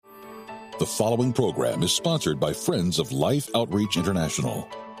The following program is sponsored by Friends of Life Outreach International.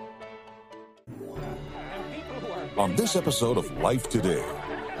 On this episode of Life Today,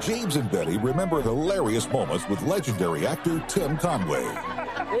 James and Betty remember hilarious moments with legendary actor Tim Conway.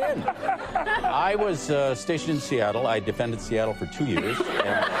 I was stationed in Seattle. I defended Seattle for 2 years. And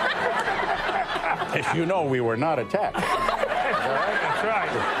as you know, we were not attacked. That's right.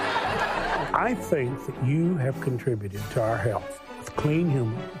 I think that you have contributed to our health with clean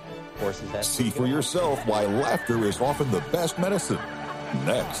humor. See for yourself why laughter is often the best medicine.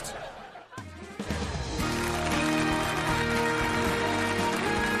 Next.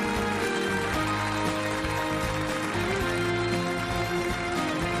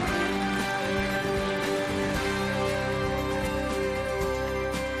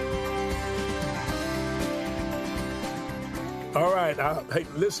 All right. Hey,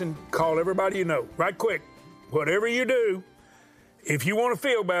 listen, call everybody you know. Right quick. Whatever you do, if you want to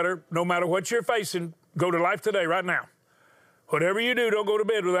feel better, no matter what you're facing, go to Life Today right now. Whatever you do, don't go to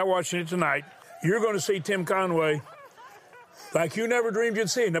bed without watching it tonight. You're going to see Tim Conway like you never dreamed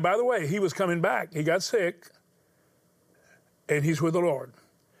you'd see him. Now, by the way, he was coming back. He got sick, and he's with the Lord.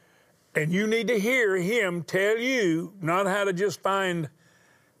 And you need to hear him tell you not how to just find,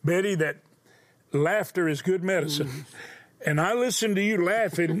 Betty, that laughter is good medicine. And I listened to you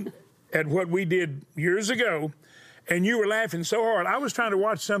laughing at what we did years ago, and you were laughing so hard. I was trying to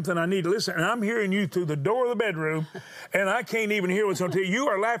watch something I need to listen, and I'm hearing you through the door of the bedroom, and I can't even hear what's on TV. You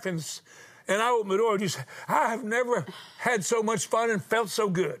are laughing, and I opened the door, and you said, I have never had so much fun and felt so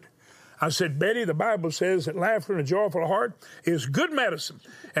good. I said, Betty, the Bible says that laughter and a joyful heart is good medicine.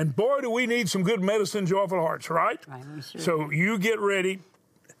 And boy, do we need some good medicine, joyful hearts, right? Sure. So you get ready.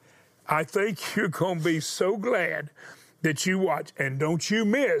 I think you're going to be so glad that you watch. And don't you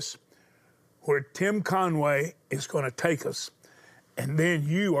miss where Tim Conway is going to take us. And then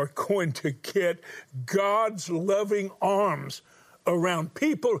you are going to get God's loving arms around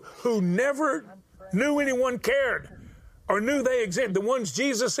people who never knew anyone cared or knew they existed. The ones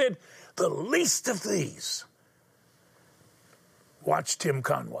Jesus said, the least of these. Watch Tim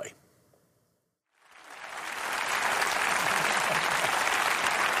Conway.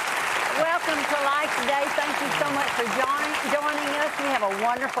 Welcome to Life Today. Thank you so much for joining us. We have a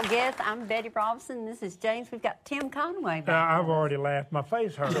wonderful guest. I'm Betty Robison. This is James. We've got Tim Conway back. I've already laughed. My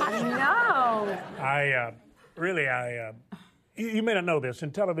face hurts. I know. You may not know this.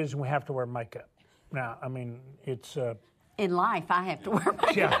 In television, we have to wear makeup. Now, I mean, it's... In life, I have to wear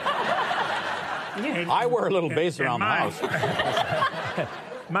makeup. Yeah. I wear a little base around the house.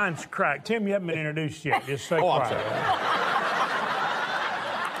 Mine's cracked. Tim, you haven't been introduced yet. Just stay quiet. I'm sorry.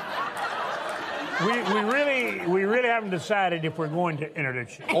 We really haven't decided if we're going to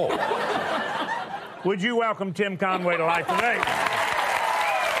introduce you. Oh. Would you welcome Tim Conway to Life Today?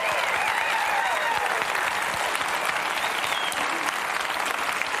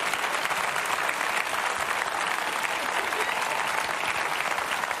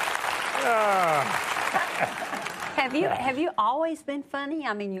 Have you always been funny?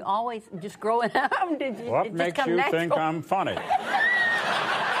 I mean, you always, just growing up, did you? What makes you think I'm funny?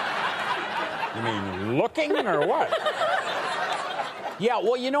 You mean looking or what? Yeah,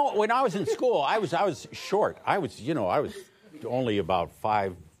 well, you know, when I was in school, I was short. I was only about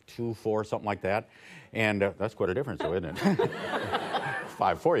 5'2", 4", something like that. And that's quite a difference, though, isn't it?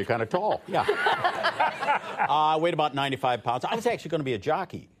 5'4", you're kind of tall. Yeah. I weighed about 95 pounds. I was actually going to be a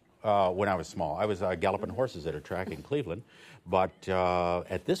jockey when I was small. I was galloping horses at a track in Cleveland. But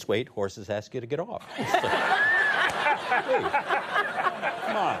at this weight, horses ask you to get off. Please.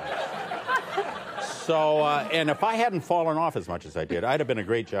 Come on. So, and if I hadn't fallen off as much as I did, I'd have been a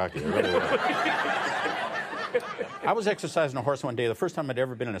great jockey. I really would. I was exercising a horse one day, the first time I'd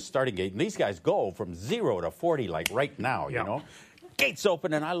ever been in a starting gate, and these guys go from 0 to 40 like right now, you know. Gates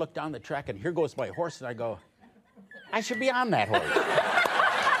open, and I look down the track, and here goes my horse, and I go, I should be on that horse.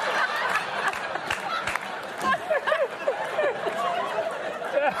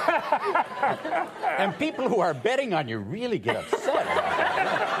 And people who are betting on you really get upset.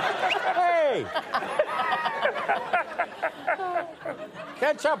 Hey!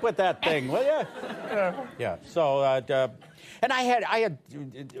 Catch up with that thing, will you? Yeah. So, and I had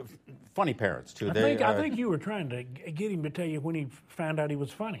funny parents too. I think you were trying to get him to tell you when he found out he was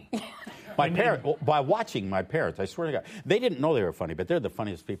funny. By watching my parents, I swear to God, they didn't know they were funny, but they're the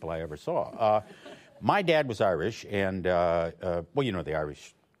funniest people I ever saw. My dad was Irish, and well, you know the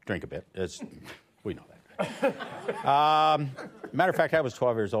Irish drink a bit. We know that. Matter of fact, I was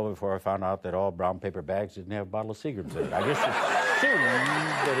 12 years old before I found out that all brown paper bags didn't have a bottle of Seagram's in it. I just assumed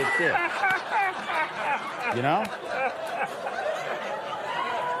that it did. You know?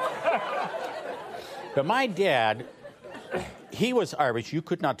 But my dad, he was Irish. You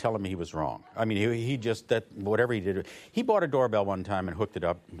could not tell him he was wrong. I mean, he just, that whatever he did. He bought a doorbell one time and hooked it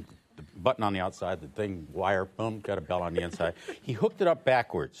up. The button on the outside, the thing, wire, boom, got a bell on the inside. He hooked it up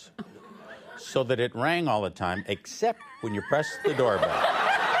backwards so that it rang all the time, except when you pressed the doorbell.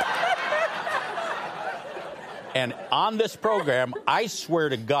 And on this program, I swear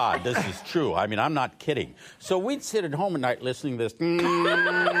to God, this is true. I mean, I'm not kidding. So we'd sit at home at night listening to this.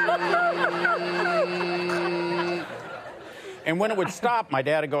 And when it would stop, my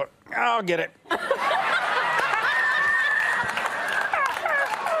dad would go, I'll get it.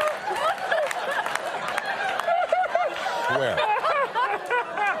 Swear.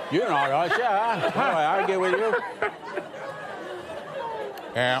 You know, I'll get with you.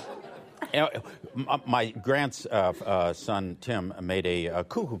 Yeah. My grandson, Tim, made a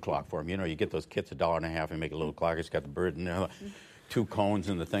cuckoo clock for him. You know, you get those kits $1.50 and make a little clock. It's got the bird and two cones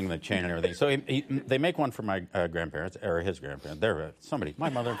and the thing, the chain and everything. So they make one for my grandparents, or his grandparents. They're somebody, my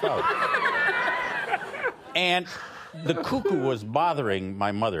mother and father. And the cuckoo was bothering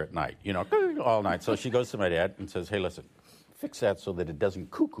my mother at night, you know, all night. So she goes to my dad and says, hey, listen, fix that so that it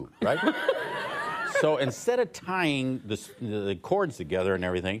doesn't cuckoo, right? So instead of tying the cords together and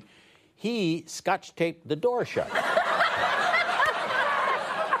everything, he scotch taped the door shut.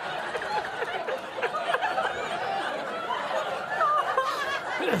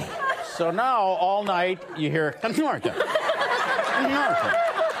 So now all night you hear Norton.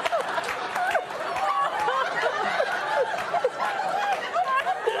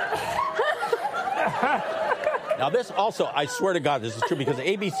 Now this also, I swear to God, this is true because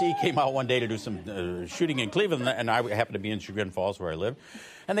ABC came out one day to do some shooting in Cleveland, and I happened to be in Chagrin Falls where I live.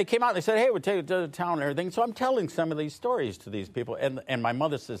 And they came out and they said, hey, we'll take you to the town and everything. So I'm telling some of these stories to these people. And my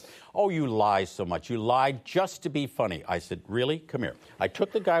mother says, oh, you lie so much. You lied just to be funny. I said, really? Come here. I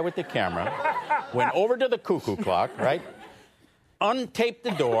took the guy with the camera, went over to the cuckoo clock, right? Untaped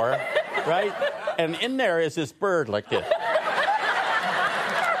the door, right? And in there is this bird like this.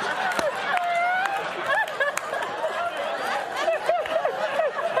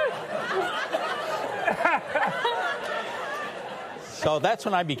 So that's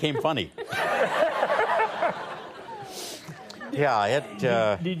when I became funny.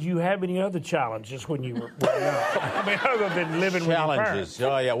 Yeah, Did you have any other challenges when you were growing up? I mean, other than living with your parents? Challenges.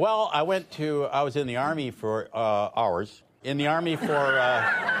 Oh, yeah. Well, I was in the Army for hours. In the Army for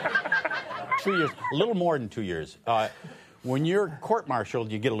 2 years, a little more than 2 years. When you're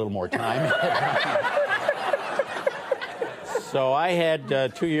court-martialed, you get a little more time. So I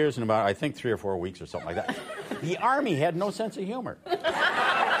had 2 years and about, I think, 3 or 4 weeks or something like that. The Army had no sense of humor. They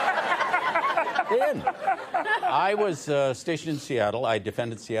didn't. I was stationed in Seattle. I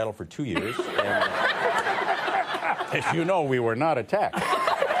defended Seattle for 2 years. And, as you know, we were not attacked.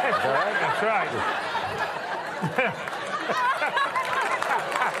 That's right.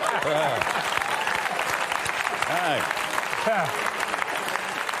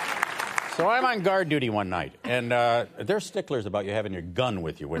 So I'm on guard duty one night, and they're sticklers about you having your gun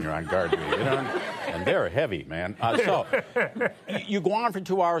with you when you're on guard duty, you know? And they're heavy, man. So you go on for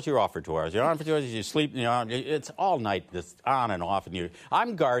 2 hours, you're off for 2 hours. You're on for 2 hours, you sleep, you know, it's all night, this on and off. And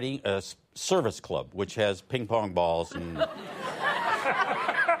I'm guarding a service club, which has ping pong balls and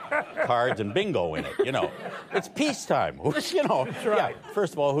cards and bingo in it, you know. It's peacetime, you know. That's right. Yeah,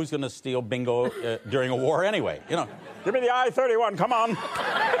 first of all, who's going to steal bingo during a war anyway, you know? Give me the I-31, come on.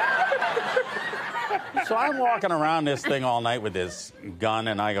 So I'm walking around this thing all night with this gun,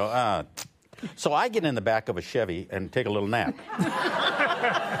 and I go, So I get in the back of a Chevy and take a little nap.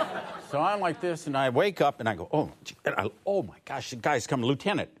 So I'm like this, and I wake up, and I go, oh my gosh, the guy's coming,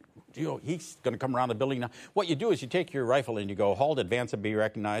 Lieutenant. You know, he's going to come around the building now. What you do is you take your rifle and you go, halt, advance, and be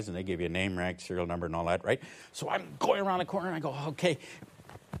recognized, and they give you a name, rank, serial number, and all that, right? So I'm going around the corner, and I go, okay,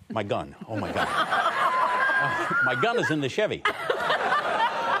 my gun. Oh, my God. My gun is in the Chevy.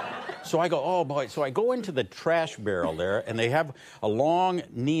 So I go, oh, boy. So I go into the trash barrel there, and they have a long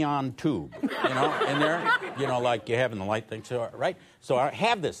neon tube, you know, in there, you know, like you have in the light thing, so, right? So I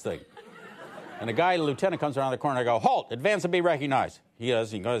have this thing. And the guy, the lieutenant, comes around the corner, and I go, halt, advance, and be recognized. He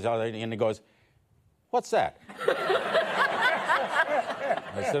does. He goes out there, and he goes, what's that?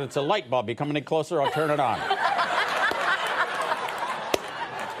 I said, it's a light bulb. You coming in closer? I'll turn it on.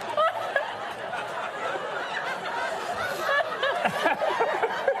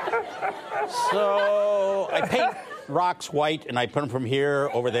 So I paint rocks white, and I put them from here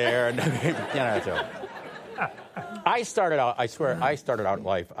over there, and you know. So I started out. I swear, I started out in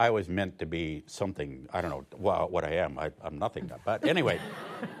life. I was meant to be something. I don't know what I am. I'm nothing. But anyway,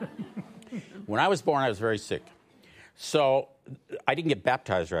 when I was born, I was very sick. So I didn't get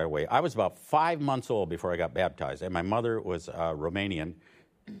baptized right away. I was about 5 months old before I got baptized, and my mother was Romanian.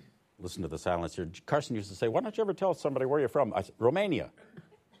 Listen to the silence here. Carson used to say, "Why don't you ever tell somebody where you're from?" I said, "Romania."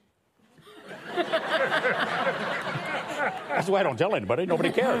 That's why I don't tell anybody.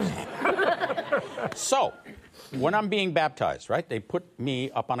 Nobody cares. So, when I'm being baptized, right, they put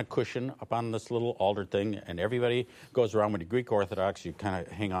me up on a cushion, up on this little altar thing, and everybody goes around. With the Greek Orthodox, you kind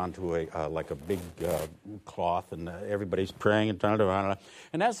of hang on to like a big cloth, and everybody's praying, and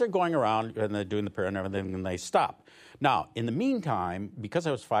as they're going around and they're doing the prayer and everything, and they stop. Now, in the meantime, because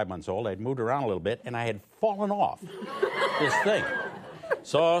I was 5 months old, I'd moved around a little bit, and I had fallen off this thing.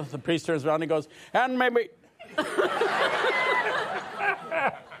 So the priest turns around and he goes, "And maybe..."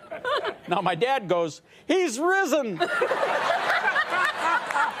 Now my dad goes, "He's risen."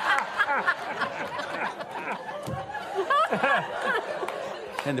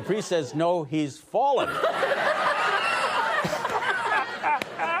 And the priest says, "No, he's fallen."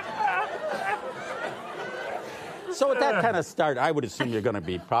 So with that kind of start, I would assume you're going to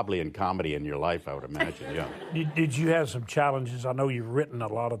be probably in comedy in your life, I would imagine, yeah. Did you have some challenges? I know you've written a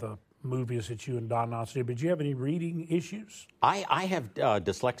lot of the movies that you and Don Knotts did, but did you have any reading issues? I have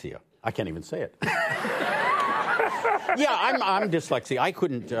dyslexia. I can't even say it. Yeah, I'm dyslexic. I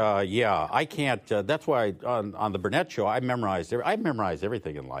couldn't. I can't. That's why on the Burnett Show, I memorize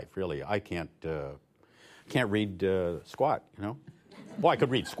everything in life. Really, I can't read squat. You know, well, I could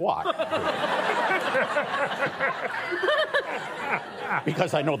read squat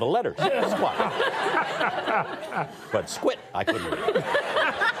because I know the letters. Squat, but squit, I couldn't read.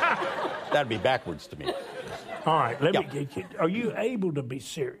 That'd be backwards to me. All right, let me get you. Are you able to be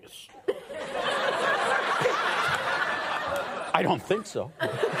serious? I don't think so.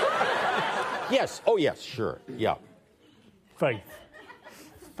 Yes. Oh, yes, sure. Yeah. Faith.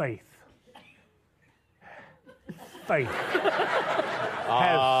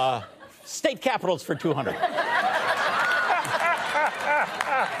 State capitals for 200.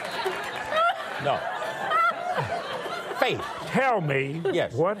 No. Faith. Tell me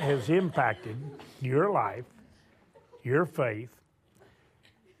Yes. what has impacted your life, your faith,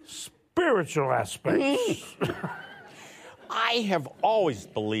 spiritual aspects. I have always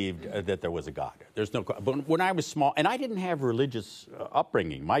believed that there was a God. There's no. But when I was small, and I didn't have religious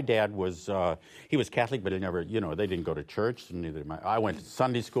upbringing. My dad was he was Catholic, but he never, they didn't go to church. And neither did I went to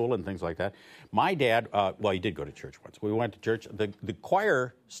Sunday school and things like that. My dad, he did go to church once. We went to church. The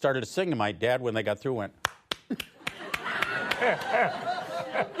choir started to sing, and my dad, when they got through, went.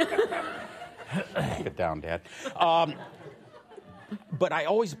 Take it down, Dad. But I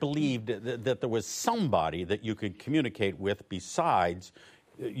always believed that there was somebody that you could communicate with besides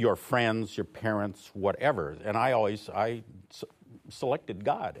your friends, your parents, whatever. And I selected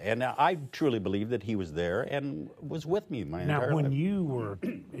God. And I truly believe that he was there and was with me my entire life. Now, when you were,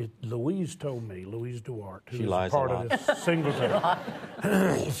 Louise told me, Louise Duarte, who was part of this singleton,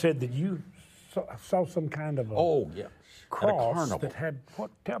 said that you saw some kind of a cross that had,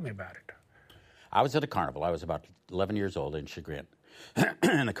 tell me about it. I was at a carnival. I was about 11 years old in Chagrin.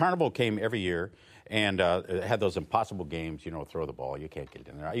 And the carnival came every year and it had those impossible games, throw the ball. You can't get it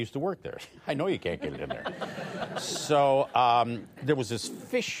in there. I used to work there. I know you can't get it in there. So there was this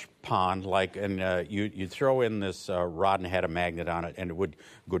fish pond, and you'd throw in this rod and it had a magnet on it, and it would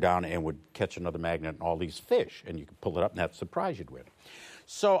go down and would catch another magnet and all these fish. And you could pull it up, and that's the prize you'd win.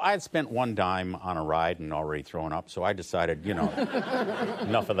 So I had spent one dime on a ride and already thrown up, so I decided,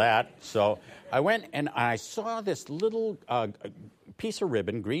 enough of that. So I went and I saw this little piece of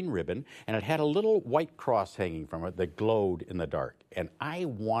ribbon, green ribbon, and it had a little white cross hanging from it that glowed in the dark. And I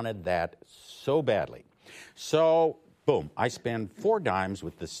wanted that so badly. So, boom, I spend 4 dimes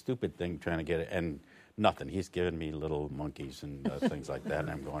with this stupid thing trying to get it, and nothing. He's giving me little monkeys and things like that,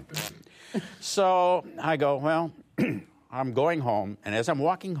 and I'm going. So I go, well... I'm going home, and as I'm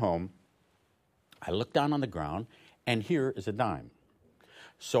walking home, I look down on the ground, and here is a dime.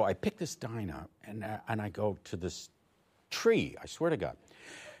 So I pick this dime up, and I go to this tree. I swear to God.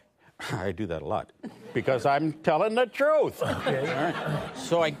 I do that a lot because I'm telling the truth. Okay. Right?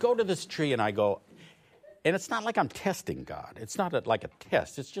 So I go to this tree, and I go, and it's not like I'm testing God. It's not like a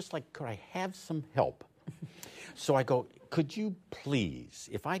test. It's just like, could I have some help? So I go, could you please,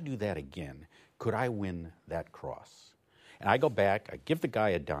 if I do that again, could I win that cross? And I go back, I give the guy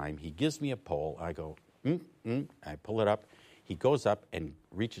a dime, he gives me a pole, I go, I pull it up, he goes up and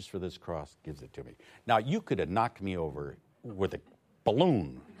reaches for this cross, gives it to me. Now, you could have knocked me over with a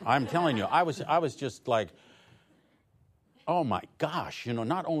balloon. I'm telling you, I was just like, oh my gosh,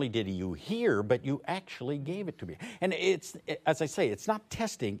 not only did you hear, but you actually gave it to me. And as I say, it's not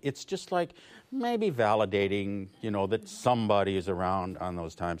testing. It's just like maybe validating, that somebody is around on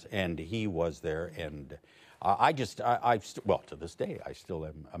those times. And he was there. And to this day, I still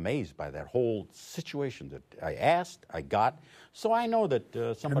am amazed by that whole situation that I asked, I got. So I know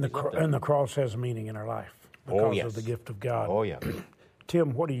that somebody. And the cross has meaning in our life because of the gift of God. Oh, yeah.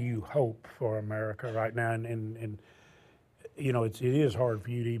 Tim, what do you hope for America right now? And it is hard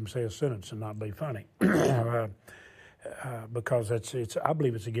for you to even say a sentence and not be funny, because I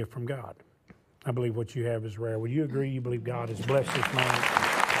believe it's a gift from God. I believe what you have is rare. Would you agree? You believe God has blessed this man?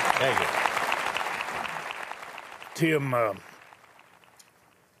 Thank you. Tim,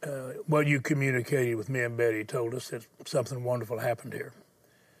 what you communicated with me and Betty told us that something wonderful happened here.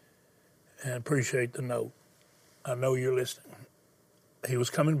 And I appreciate the note. I know you're listening. He was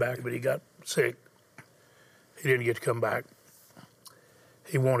coming back, but he got sick. He didn't get to come back.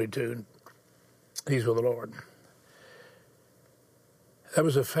 He wanted to, and he's with the Lord. That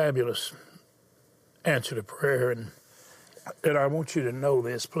was a fabulous answer to prayer, and I want you to know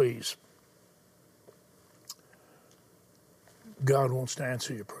this, please. God wants to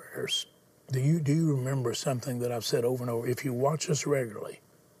answer your prayers. Do you remember something that I've said over and over? If you watch us regularly,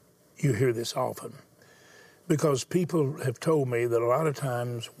 you hear this often. Because people have told me that a lot of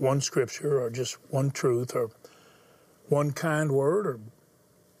times one scripture or just one truth or one kind word or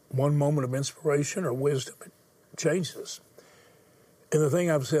one moment of inspiration or wisdom, it changes us. And the thing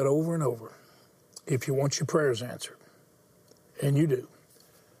I've said over and over, if you want your prayers answered, and you do,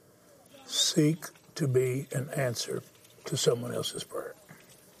 seek to be an answer to someone else's prayer.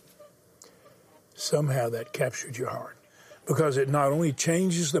 Somehow that captured your heart. Because it not only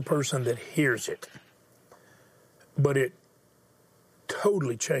changes the person that hears it, but it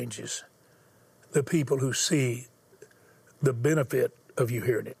totally changes the people who see the benefit of you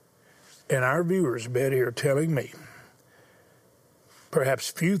hearing it. And our viewers, Betty, are telling me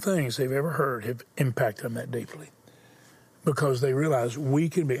perhaps few things they've ever heard have impacted them that deeply, because they realize we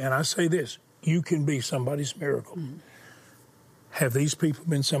can be, and I say this, you can be somebody's miracle. Mm-hmm. Have these people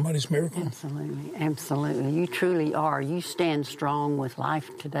been somebody's miracle? Absolutely, absolutely. You truly are. You stand strong with Life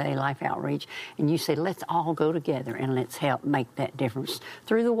Today, Life Outreach, and you say, let's all go together and let's help make that difference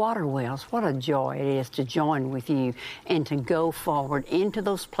through the water wells. What a joy it is to join with you and to go forward into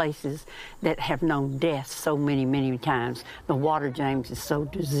those places that have known death so many, many times. The water, James, is so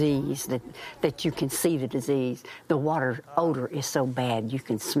diseased that you can see the disease. The water odor is so bad you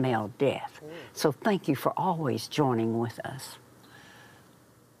can smell death. So thank you for always joining with us.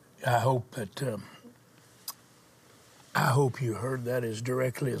 I hope you heard that as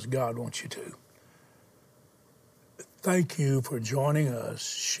directly as God wants you to. Thank you for joining us,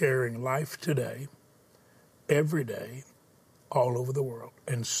 sharing Life Today, every day, all over the world,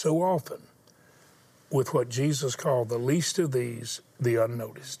 and so often with what Jesus called the least of these, the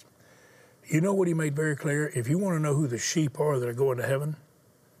unnoticed. You know what he made very clear? If you want to know who the sheep are that are going to heaven,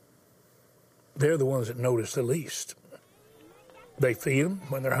 they're the ones that notice the least. They feed them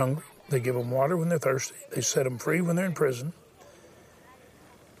when they're hungry. They give them water when they're thirsty. They set them free when they're in prison.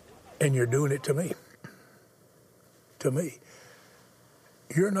 And you're doing it to me. To me.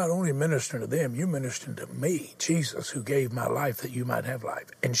 You're not only ministering to them, you're ministering to me, Jesus, who gave my life that you might have life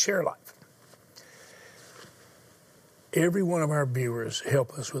and share life. Every one of our viewers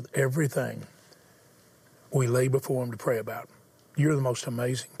help us with everything we lay before them to pray about. You're the most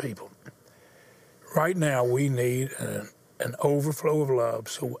amazing people. Right now, we need an overflow of love.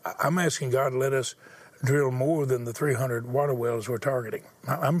 So I'm asking God to let us drill more than the 300 water wells we're targeting.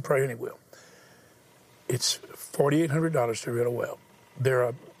 I'm praying He will. It's $4,800 to drill a well. There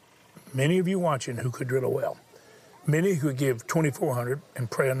are many of you watching who could drill a well. Many who give $2,400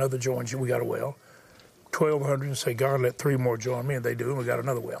 and pray another joins you. We got a well. $1,200 and say, God, let 3 more join me, and they do, and we got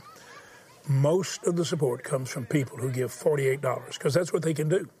another well. Most of the support comes from people who give $48 because that's what they can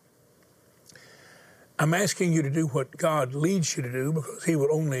do. I'm asking you to do what God leads you to do, because He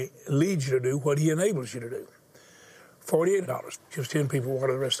will only lead you to do what He enables you to do. $48 gives 10 people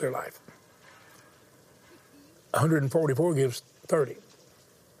water the rest of their life. 144 gives 30.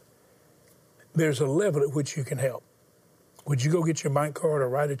 There's a level at which you can help. Would you go get your bank card or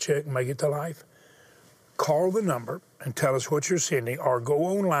write a check and make it to life? Call the number and tell us what you're sending, or go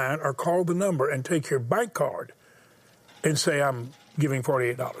online or call the number and take your bank card and say, I'm giving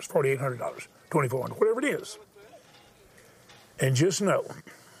 $48, $4,800, $2,400, whatever it is. And just know,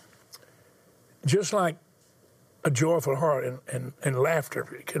 just like a joyful heart and laughter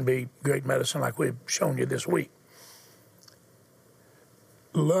can be great medicine like we've shown you this week,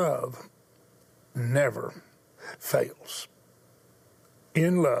 love never fails.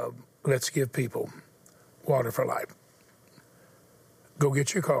 In love, let's give people water for life. Go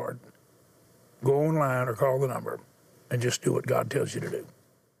get your card, go online or call the number, and just do what God tells you to do.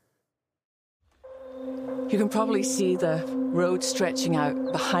 You can probably see the road stretching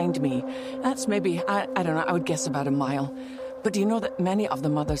out behind me. That's maybe, I don't know, I would guess about a mile. But do you know that many of the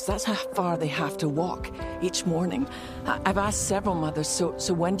mothers, that's how far they have to walk each morning. I've asked several mothers,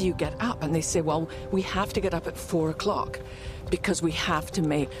 so when do you get up? And they say, well, we have to get up at 4 o'clock because we have to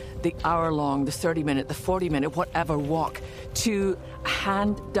make the hour-long, the 30-minute, the 40-minute, whatever walk to a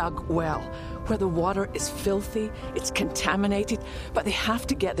hand-dug well where the water is filthy, it's contaminated, but they have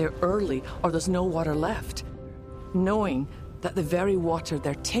to get there early or there's no water left, knowing that the very water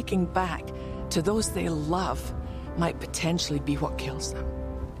they're taking back to those they love might potentially be what kills them.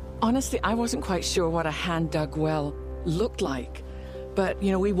 Honestly, I wasn't quite sure what a hand-dug well looked like, but,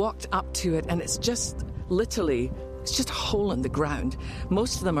 you know, we walked up to it and it's just literally, it's just a hole in the ground.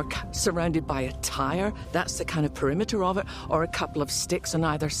 Most of them are surrounded by a tire, that's the kind of perimeter of it, or a couple of sticks on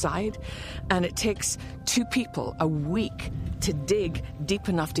either side. And it takes 2 people a week to dig deep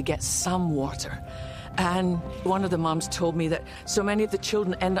enough to get some water. And one of the moms told me that so many of the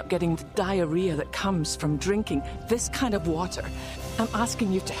children end up getting the diarrhea that comes from drinking this kind of water. I'm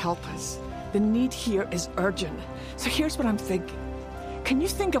asking you to help us. The need here is urgent. So here's what I'm thinking. Can you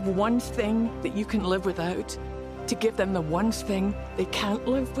think of one thing that you can live without to give them the one thing they can't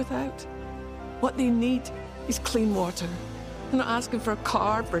live without? What they need is clean water. They're not asking for a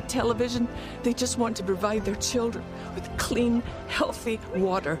car, for a television. They just want to provide their children with clean, healthy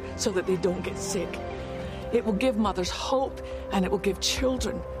water so that they don't get sick. It will give mothers hope, and it will give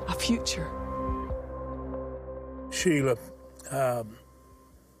children a future. Sheila,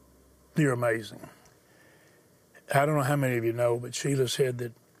 you're amazing. I don't know how many of you know, but Sheila said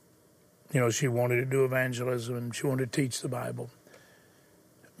that, you know, she wanted to do evangelism and she wanted to teach the Bible.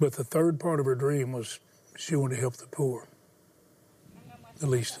 But the third part of her dream was she wanted to help the poor, the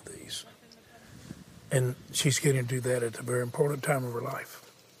least of these. And she's getting to do that at a very important time of her life.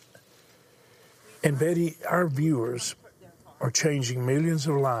 And Betty, our viewers are changing millions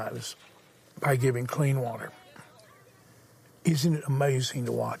of lives by giving clean water. Isn't it amazing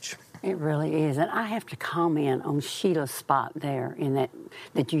to watch? It really is. And I have to comment on Sheila's spot there in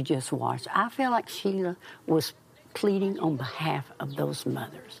that you just watched. I feel like Sheila was pleading on behalf of those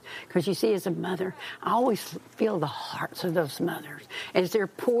mothers. Because you see, as a mother, I always feel the hearts of those mothers as they're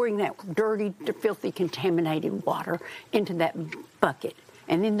pouring that dirty, filthy, contaminated water into that bucket.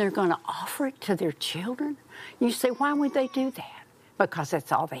 And then they're going to offer it to their children. You say, why would they do that? Because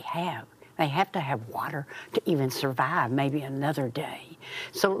that's all they have. They have to have water to even survive maybe another day.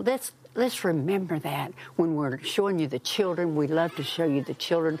 So let's remember that when we're showing you the children. We love to show you the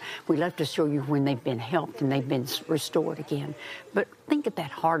children. We love to show you when they've been helped and they've been restored again. But think of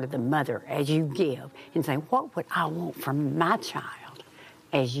that heart of the mother as you give and say, what would I want from my child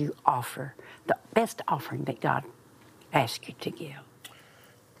as you offer the best offering that God asks you to give?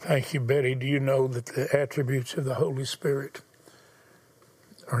 Thank you, Betty. Do you know that the attributes of the Holy Spirit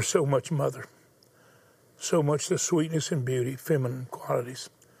are so much mother, so much the sweetness and beauty, feminine qualities?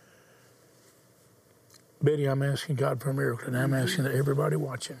 Betty, I'm asking God for a miracle, and I'm asking that everybody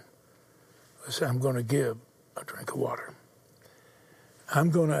watching, listen, I'm going to give a drink of water. I'm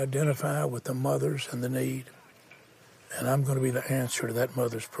going to identify with the mothers and the need, and I'm going to be the answer to that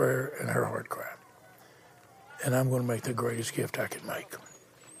mother's prayer and her heart cry. And I'm going to make the greatest gift I can make.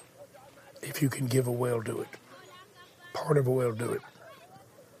 If you can give a well, do it. Part of a well, do it.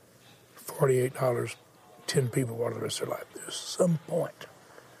 $48, 10 people water the rest of their life. There's some point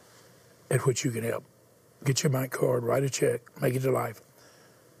at which you can help. Get your bank card, write a check, make it to life.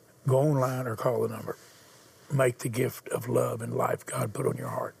 Go online or call the number. Make the gift of love and life God put on your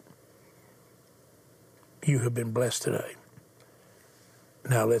heart. You have been blessed today.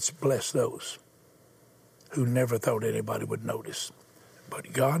 Now let's bless those who never thought anybody would notice.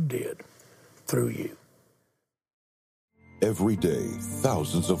 But God did through you. Every day,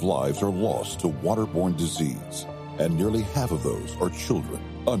 thousands of lives are lost to waterborne disease, and nearly half of those are children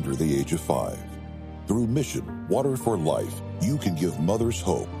under the age of 5. Through Mission Water for Life, you can give mothers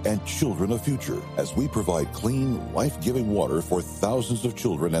hope and children a future as we provide clean, life-giving water for thousands of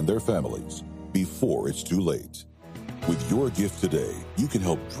children and their families before it's too late. With your gift today, you can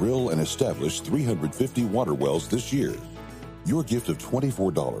help drill and establish 350 water wells this year. Your gift of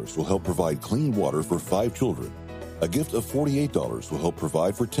 $24 will help provide clean water for 5 children. A gift of $48 will help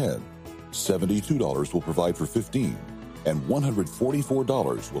provide for 10. $72 will provide for 15. And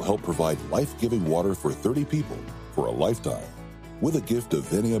 $144 will help provide life-giving water for 30 people for a lifetime. With a gift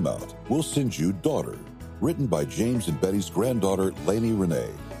of any amount, we'll send you Daughter. written by James and Betty's granddaughter, Lainey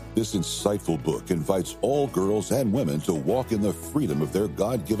Renee. This insightful book invites all girls and women to walk in the freedom of their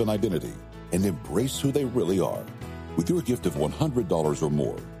God-given identity and embrace who they really are. With your gift of $100 or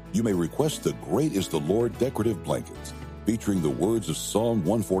more, you may request the Great is the Lord decorative blankets, featuring the words of Psalm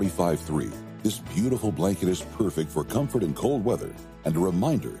 145:3. This beautiful blanket is perfect for comfort in cold weather and a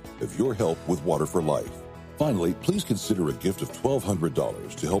reminder of your help with Water for Life. Finally, please consider a gift of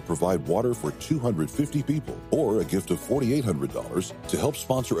 $1,200 to help provide water for 250 people, or a gift of $4,800 to help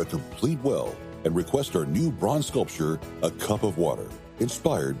sponsor a complete well, and request our new bronze sculpture, A Cup of Water,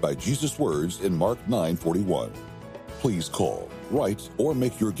 inspired by Jesus' words in Mark 9:41. Please call, write, or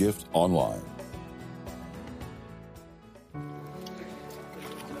make your gift online.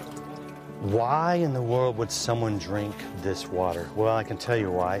 Why in the world would someone drink this water? Well, I can tell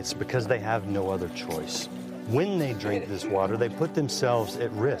you why. It's because they have no other choice. When they drink this water, they put themselves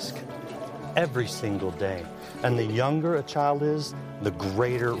at risk every single day. And the younger a child is, the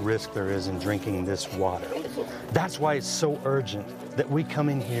greater risk there is in drinking this water. That's why it's so urgent that we come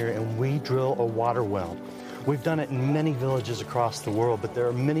in here and we drill a water well. We've done it in many villages across the world, but there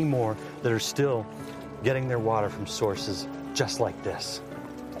are many more that are still getting their water from sources just like this.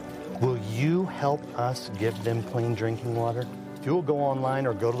 Will you help us give them clean drinking water? If you will go online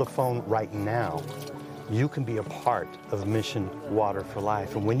or go to the phone right now, you can be a part of Mission Water for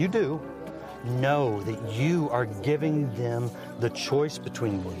Life. And when you do, know that you are giving them the choice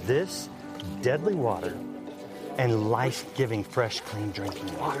between this deadly water and life-giving, fresh, clean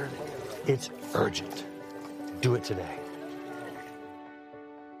drinking water. It's urgent. Do it today.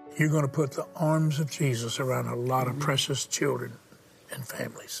 You're going to put the arms of Jesus around a lot of precious children and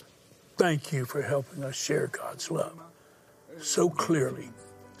families. Thank you for helping us share God's love so clearly,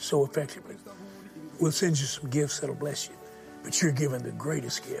 so effectively. We'll send you some gifts that'll bless you, but you're giving the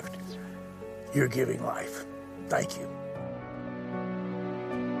greatest gift. You're giving life. Thank you.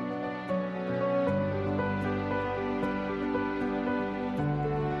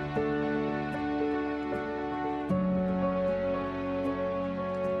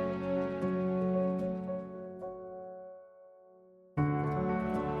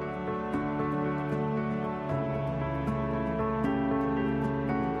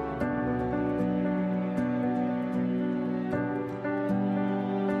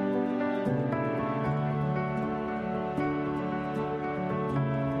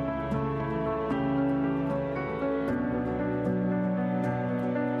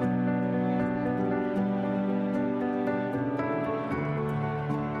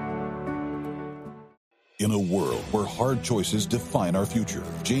 In a world where hard choices define our future,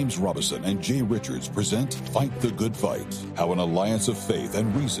 James Robison and Jay Richards present Fight the Good Fight, how an alliance of faith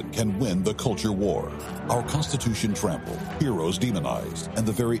and reason can win the culture war. Our Constitution trampled, heroes demonized, and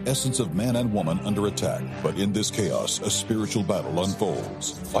the very essence of man and woman under attack. But in this chaos, a spiritual battle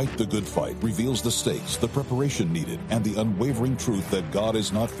unfolds. Fight the Good Fight reveals the stakes, the preparation needed, and the unwavering truth that God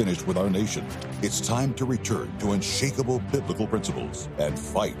is not finished with our nation. It's time to return to unshakable biblical principles and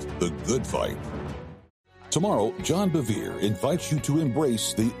fight the good fight. Tomorrow, John Bevere invites you to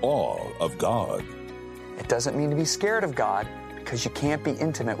embrace the awe of God. It doesn't mean to be scared of God, because you can't be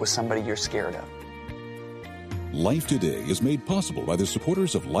intimate with somebody you're scared of. Life Today is made possible by the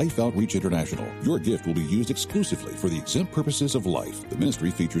supporters of Life Outreach International. Your gift will be used exclusively for the exempt purposes of life. The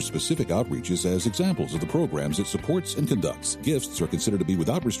ministry features specific outreaches as examples of the programs it supports and conducts. Gifts are considered to be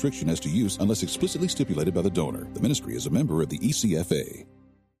without restriction as to use unless explicitly stipulated by the donor. The ministry is a member of the ECFA.